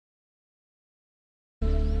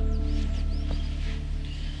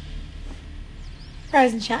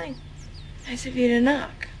Rise and shine. Nice of you to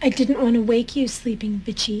knock. I didn't want to wake you, sleeping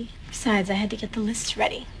bitchy. Besides, I had to get the list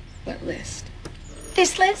ready. What list?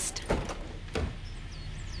 This list?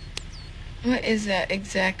 What is that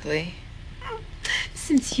exactly?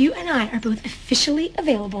 Since you and I are both officially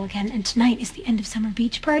available again, and tonight is the end of summer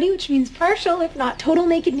beach party, which means partial, if not total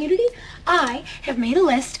naked nudity, I have made a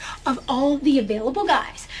list of all the available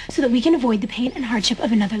guys so that we can avoid the pain and hardship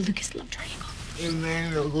of another Lucas love triangle. You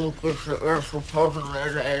mean the Lucas that we're supposed to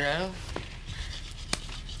live?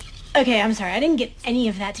 Okay, I'm sorry, I didn't get any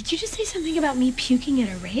of that. Did you just say something about me puking at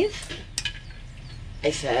a rave? I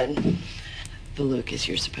said the Lucas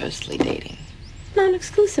you're supposedly dating. Not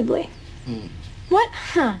exclusively. What?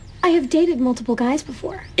 Huh. I have dated multiple guys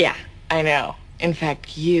before. Yeah, I know. In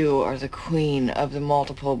fact, you are the queen of the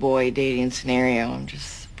multiple boy dating scenario. I'm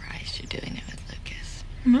just surprised you're doing it with Lucas.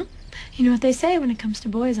 Well, you know what they say, when it comes to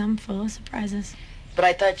boys, I'm full of surprises. But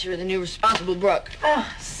I thought you were the new responsible Brooke.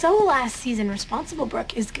 So last season, Responsible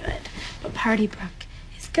Brooke is good, but Party Brooke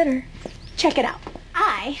is gooder. Check it out.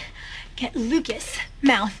 I get Lucas,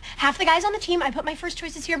 mouth. Half the guys on the team, I put my first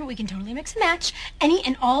choices here, but we can totally mix and match. Any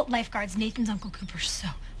and all lifeguards. Nathan's Uncle Cooper's so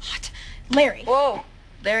hot. Larry. Whoa.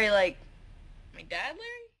 Larry, like, my dad,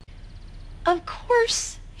 Larry? Of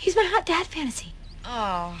course. He's my hot dad fantasy.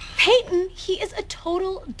 Oh. Peyton, he is a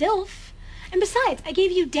total dilf. And besides, I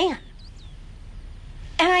gave you Dan.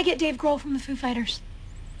 And I get Dave Grohl from the Foo Fighters.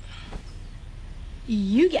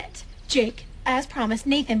 You get Jake, as promised,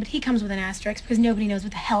 Nathan, but he comes with an asterisk because nobody knows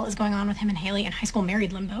what the hell is going on with him and Haley in high school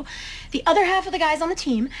married limbo. The other half of the guys on the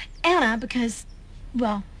team, Anna, because,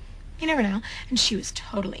 well, you never know, and she was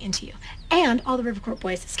totally into you. And all the Rivercourt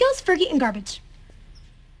boys, Skills, Fergie, and Garbage.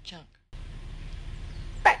 Junk.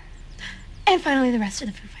 Right. And finally the rest of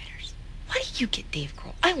the Foo Fighters. Why do you get Dave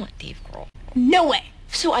Grohl? I want Dave Grohl. No way.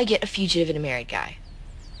 So I get a fugitive and a married guy.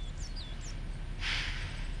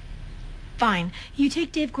 Fine. You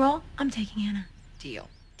take Dave Grohl, I'm taking Anna. Deal.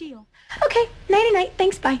 Deal. Okay, nighty-night.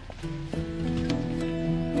 Thanks, bye.